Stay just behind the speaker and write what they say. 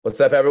What's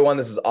up, everyone?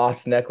 This is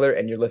Austin Eckler,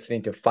 and you're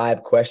listening to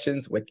Five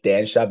Questions with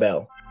Dan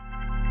Chabel.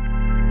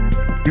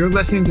 You're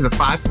listening to the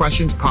Five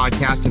Questions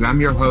podcast, and I'm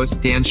your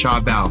host, Dan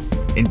Chabel.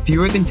 In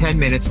fewer than 10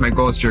 minutes, my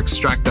goal is to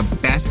extract the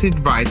best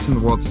advice from the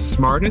world's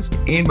smartest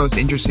and most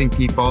interesting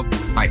people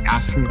by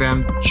asking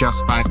them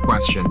just 5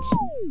 questions.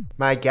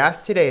 My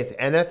guest today is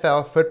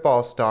NFL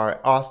football star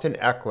Austin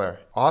Eckler.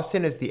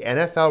 Austin is the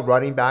NFL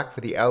running back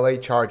for the LA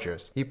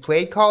Chargers. He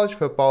played college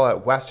football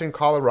at Western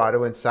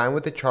Colorado and signed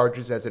with the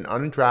Chargers as an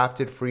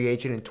undrafted free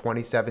agent in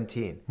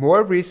 2017.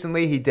 More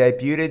recently, he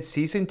debuted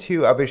season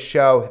 2 of his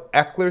show,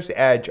 Eckler's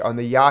Edge, on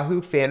the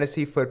Yahoo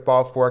Fantasy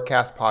Football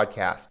Forecast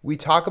podcast. We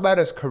talk about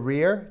his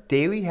career,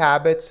 daily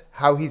habits,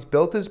 how he's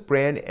built his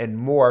brand, and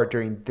more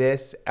during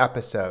this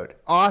episode.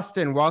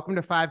 Austin, welcome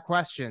to Five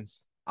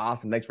Questions.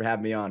 Awesome. Thanks for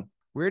having me on.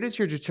 Where does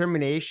your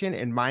determination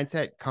and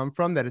mindset come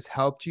from that has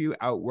helped you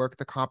outwork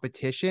the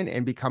competition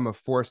and become a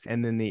force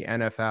in the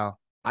NFL?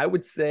 I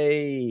would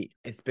say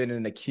it's been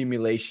an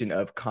accumulation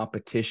of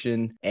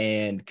competition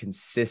and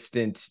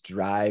consistent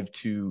drive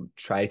to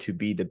try to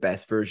be the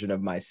best version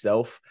of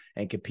myself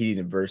and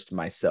competing versus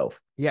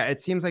myself. Yeah,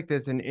 it seems like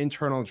there's an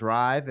internal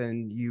drive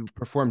and you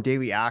perform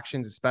daily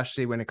actions,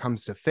 especially when it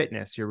comes to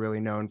fitness. You're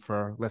really known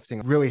for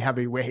lifting really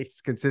heavy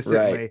weights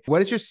consistently. Right.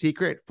 What is your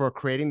secret for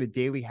creating the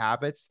daily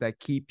habits that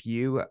keep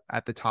you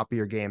at the top of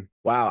your game?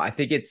 Wow, I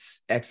think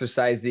it's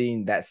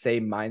exercising that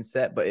same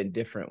mindset, but in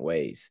different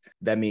ways.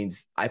 That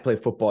means I play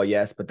football,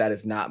 yes, but that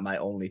is not my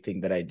only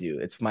thing that I do.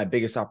 It's my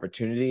biggest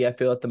opportunity, I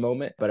feel, at the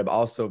moment, but I'm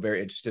also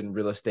very interested in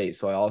real estate.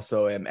 So I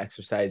also am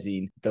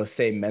exercising those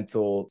same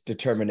mental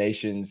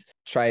determinations,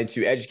 trying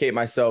to educate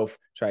myself,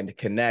 trying to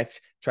connect,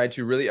 trying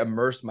to really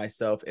immerse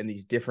myself in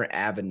these different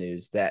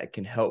avenues that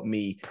can help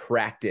me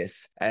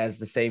practice at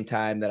the same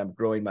time that I'm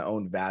growing my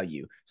own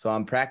value. So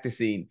I'm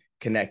practicing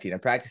connecting, I'm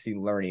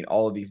practicing learning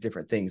all of these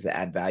different things that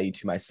add value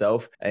to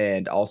myself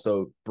and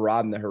also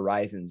broaden the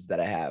horizons that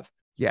I have.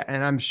 Yeah,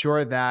 and I'm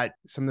sure that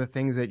some of the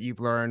things that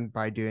you've learned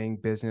by doing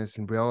business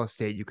and real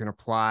estate, you can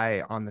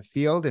apply on the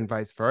field and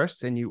vice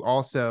versa. And you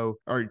also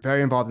are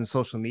very involved in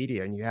social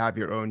media and you have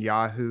your own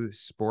Yahoo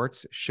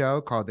Sports show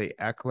called the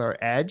Eckler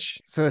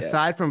Edge. So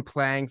aside from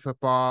playing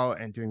football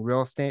and doing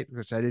real estate,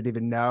 which I didn't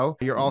even know,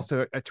 you're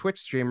also a Twitch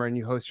streamer and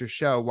you host your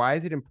show. Why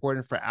is it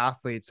important for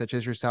athletes such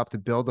as yourself to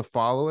build a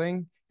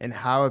following? And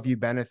how have you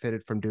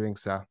benefited from doing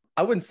so?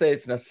 I wouldn't say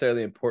it's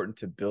necessarily important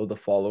to build a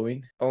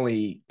following.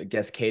 Only, I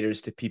guess,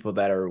 caters to people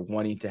that are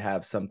wanting to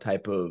have some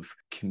type of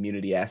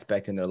community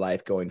aspect in their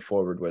life going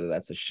forward, whether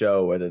that's a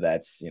show, whether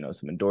that's,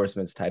 some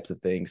endorsements, types of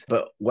things.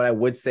 But what I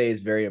would say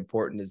is very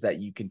important is that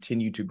you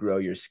continue to grow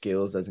your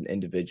skills as an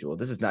individual.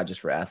 This is not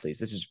just for athletes.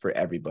 This is for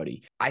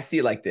everybody. I see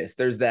it like this.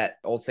 There's that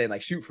old saying,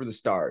 like, shoot for the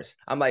stars.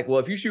 I'm like, well,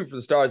 if you shoot for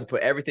the stars and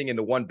put everything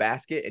into one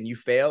basket and you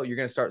fail, you're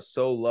going to start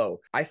so low.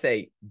 I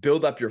say,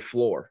 build up your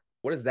floor.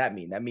 What does that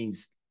mean? That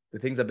means the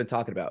things I've been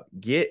talking about.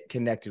 Get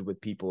connected with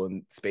people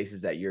in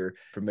spaces that you're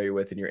familiar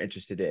with and you're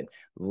interested in.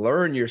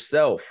 Learn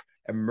yourself.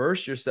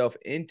 Immerse yourself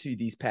into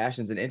these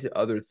passions and into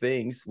other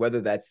things,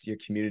 whether that's your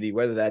community,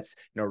 whether that's,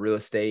 real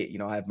estate.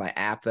 I have my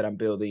app that I'm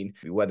building,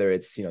 whether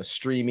it's,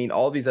 streaming,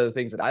 all these other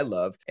things that I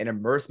love, and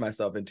immerse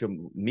myself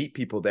into, meet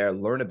people there,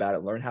 learn about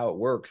it, learn how it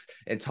works,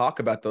 and talk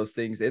about those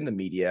things in the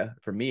media.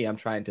 For me, I'm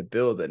trying to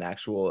build an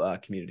actual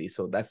community.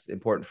 So that's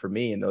important for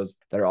me and those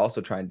that are also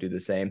trying to do the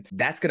same.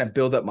 That's going to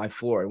build up my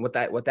floor. And what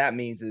that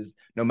means is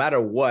no matter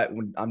what,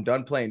 when I'm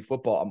done playing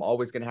football, I'm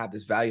always going to have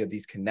this value of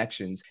these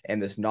connections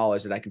and this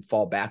knowledge that I can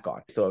fall back on.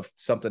 So if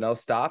something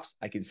else stops,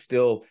 I can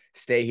still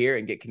stay here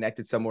and get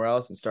connected somewhere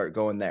else and start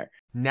going there.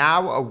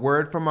 Now, a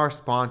word from our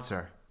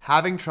sponsor.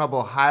 Having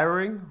trouble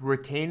hiring,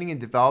 retaining, and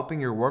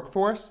developing your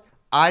workforce?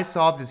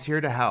 iSolved is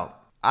here to help.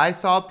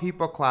 iSolved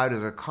People Cloud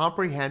is a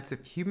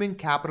comprehensive human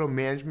capital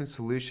management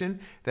solution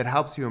that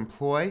helps you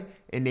employ,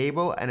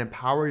 enable, and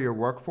empower your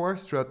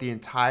workforce throughout the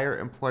entire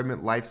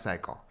employment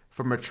lifecycle.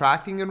 From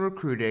attracting and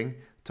recruiting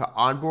to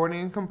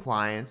onboarding and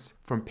compliance,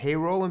 from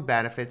payroll and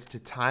benefits to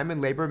time and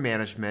labor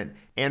management,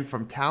 and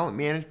from talent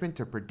management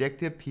to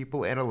predictive people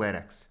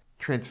analytics.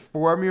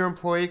 Transform your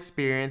employee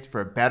experience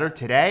for a better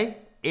today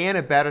and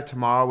a better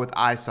tomorrow with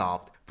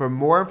iSolved. For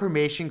more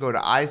information, go to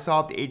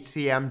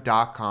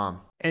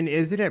isolvedhcm.com. And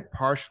isn't it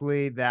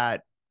partially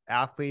that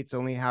athletes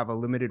only have a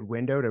limited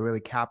window to really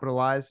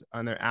capitalize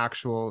on their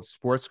actual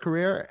sports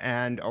career,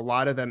 and a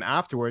lot of them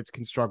afterwards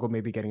can struggle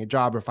maybe getting a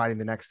job or finding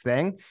the next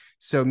thing?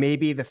 So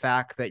maybe the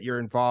fact that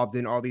you're involved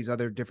in all these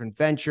other different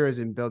ventures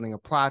and building a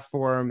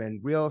platform and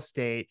real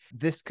estate,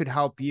 this could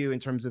help you in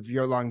terms of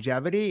your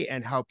longevity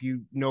and help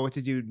you know what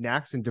to do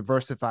next and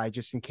diversify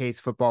just in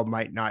case football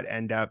might not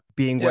end up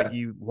being what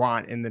you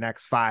want in the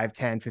next 5,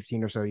 10,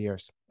 15 or so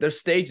years. There's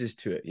stages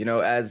to it.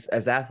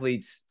 As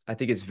athletes, I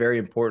think it's very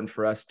important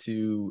for us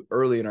to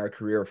early in our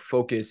career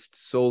focus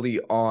solely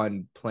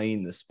on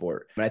playing the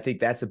sport. And I think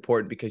that's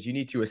important because you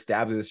need to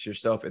establish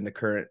yourself in the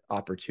current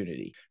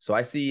opportunity. So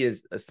I see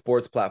as a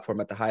sports platform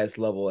at the highest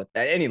level, at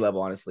any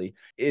level, honestly,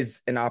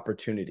 is an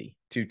opportunity.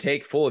 To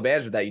take full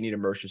advantage of that, you need to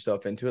immerse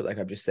yourself into it, like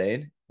I'm just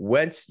saying.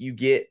 Once you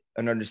get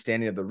an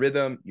understanding of the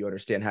rhythm. You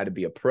understand how to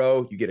be a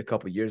pro. You get a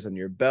couple years on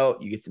your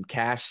belt. You get some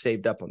cash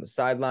saved up on the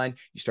sideline.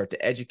 You start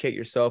to educate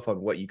yourself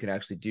on what you can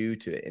actually do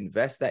to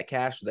invest that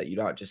cash so that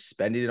you're not just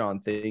spending it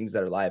on things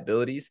that are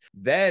liabilities.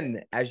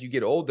 Then as you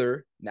get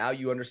older, now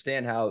you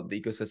understand how the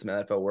ecosystem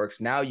of NFL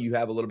works. Now you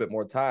have a little bit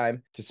more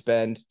time to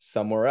spend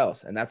somewhere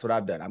else. And that's what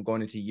I've done. I'm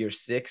going into year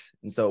 6.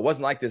 And so it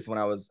wasn't like this when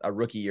I was a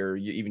rookie or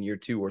even year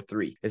 2 or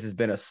 3. This has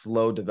been a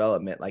slow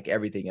development like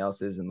everything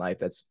else is in life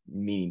that's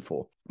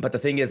meaningful. But the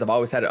thing is, I've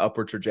always had an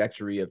upward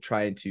trajectory of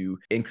trying to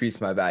increase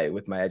my value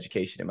with my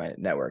education and my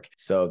network.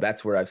 So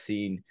that's where I've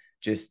seen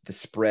just the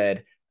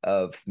spread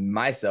of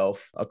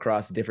myself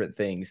across different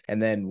things.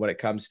 And then when it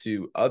comes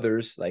to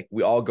others, like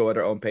we all go at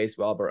our own pace,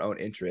 we all have our own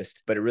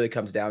interest, but it really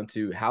comes down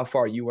to how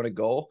far you want to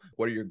go.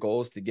 What are your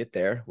goals to get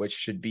there, which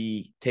should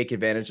be take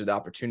advantage of the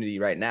opportunity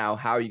right now.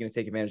 How are you going to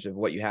take advantage of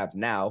what you have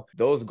now?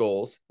 Those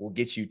goals will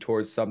get you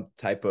towards some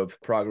type of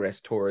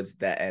progress towards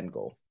that end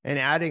goal. And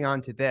adding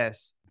on to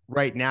this,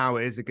 right now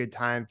is a good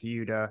time for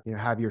you to,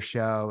 have your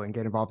show and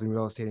get involved in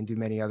real estate and do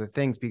many other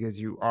things because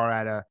you are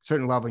at a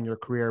certain level in your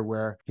career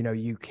where,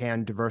 you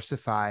can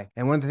diversify.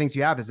 And one of the things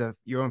you have is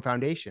your own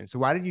foundation. So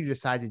why did you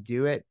decide to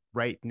do it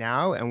right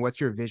now? And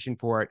what's your vision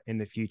for it in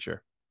the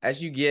future?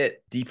 As you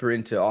get deeper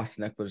into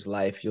Austin Ekeler's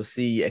life, you'll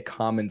see a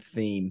common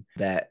theme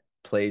that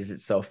plays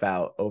itself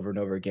out over and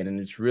over again. And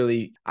it's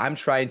really, I'm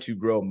trying to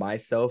grow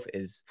myself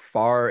as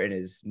far and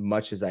as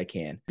much as I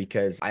can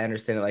because I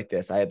understand it like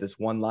this. I have this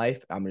one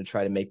life. I'm going to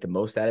try to make the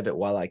most out of it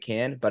while I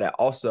can. But I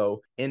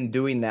also, in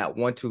doing that,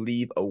 want to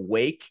leave a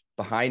wake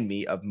behind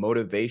me of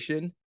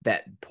motivation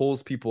that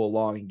pulls people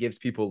along and gives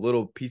people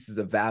little pieces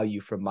of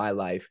value from my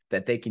life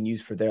that they can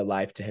use for their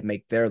life to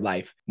make their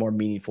life more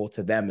meaningful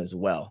to them as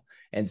well.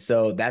 And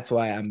so that's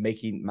why I'm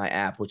making my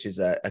app, which is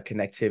a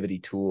connectivity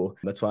tool.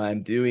 That's why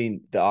I'm doing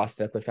the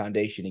Austin Ekeler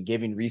Foundation and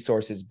giving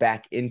resources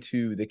back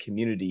into the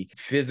community,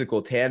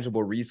 physical,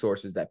 tangible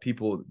resources that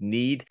people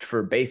need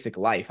for basic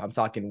life. I'm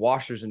talking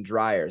washers and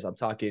dryers. I'm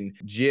talking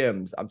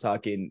gyms. I'm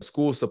talking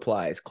school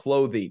supplies,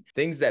 clothing,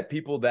 things that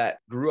people that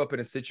grew up in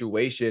a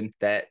situation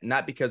that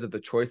not because of the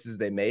choices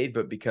they made,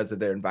 but because of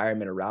their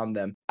environment around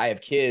them. I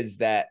have kids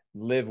that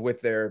live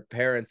with their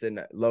parents in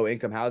low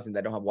income housing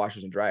that don't have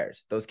washers and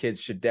dryers. Those kids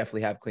should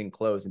definitely have clean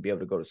clothes and be able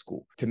to go to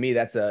school. To me,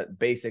 that's a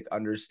basic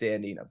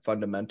understanding, a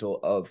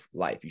fundamental of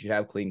life. You should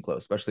have clean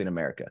clothes, especially in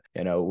America.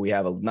 We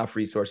have enough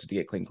resources to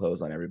get clean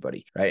clothes on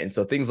everybody, right? And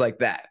so things like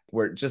that,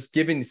 we're just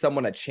giving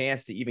someone a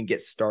chance to even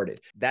get started.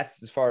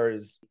 That's as far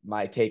as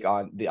my take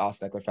on the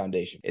Austin Ekeler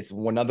Foundation. It's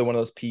another one of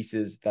those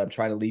pieces that I'm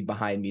trying to leave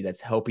behind me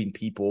that's helping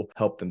people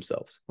help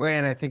themselves. Well,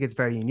 and I think it's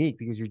very unique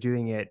because you're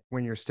doing it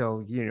when you're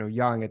still,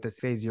 young at this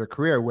phase of your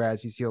career,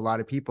 whereas you see a lot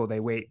of people, they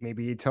wait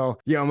maybe until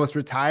almost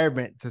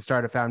retirement to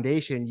start a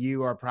foundation.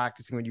 You are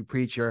practicing when you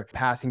preach, you're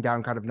passing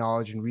down kind of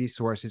knowledge and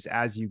resources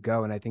as you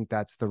go. And I think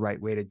that's the right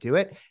way to do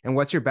it. And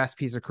what's your best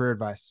piece of career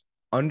advice?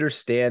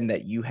 Understand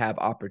that you have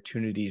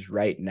opportunities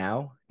right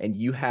now and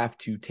you have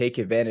to take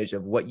advantage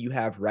of what you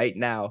have right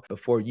now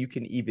before you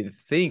can even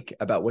think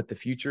about what the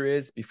future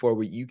is,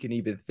 before you can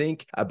even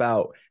think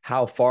about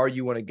how far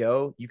you want to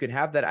go. You can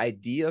have that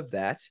idea of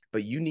that,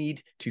 but you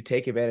need to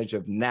take advantage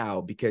of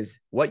now because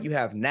what you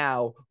have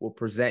now will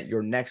present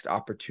your next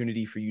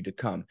opportunity for you to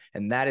come.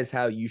 And that is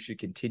how you should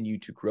continue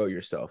to grow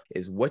yourself,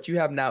 is what you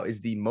have now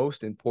is the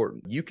most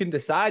important. You can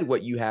decide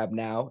what you have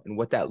now and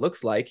what that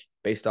looks like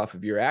based off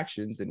of your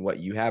actions and what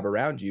you have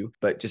around you,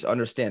 but just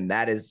understand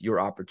that is your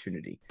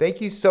opportunity.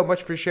 Thank you so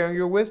much for sharing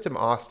your wisdom,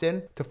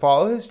 Austin. To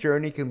follow his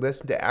journey, you can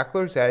listen to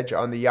Ekeler's Edge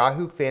on the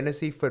Yahoo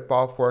Fantasy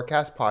Football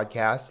Forecast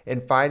podcast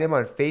and find him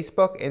on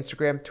Facebook,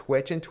 Instagram,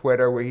 Twitch, and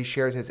Twitter, where he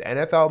shares his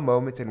NFL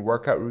moments and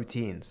workout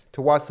routines.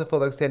 To watch the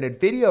full extended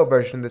video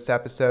version of this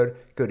episode,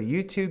 go to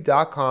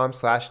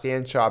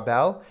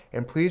youtube.com/DanShawBell,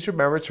 and please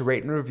remember to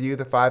rate and review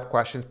the 5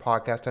 Questions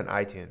podcast on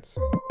iTunes.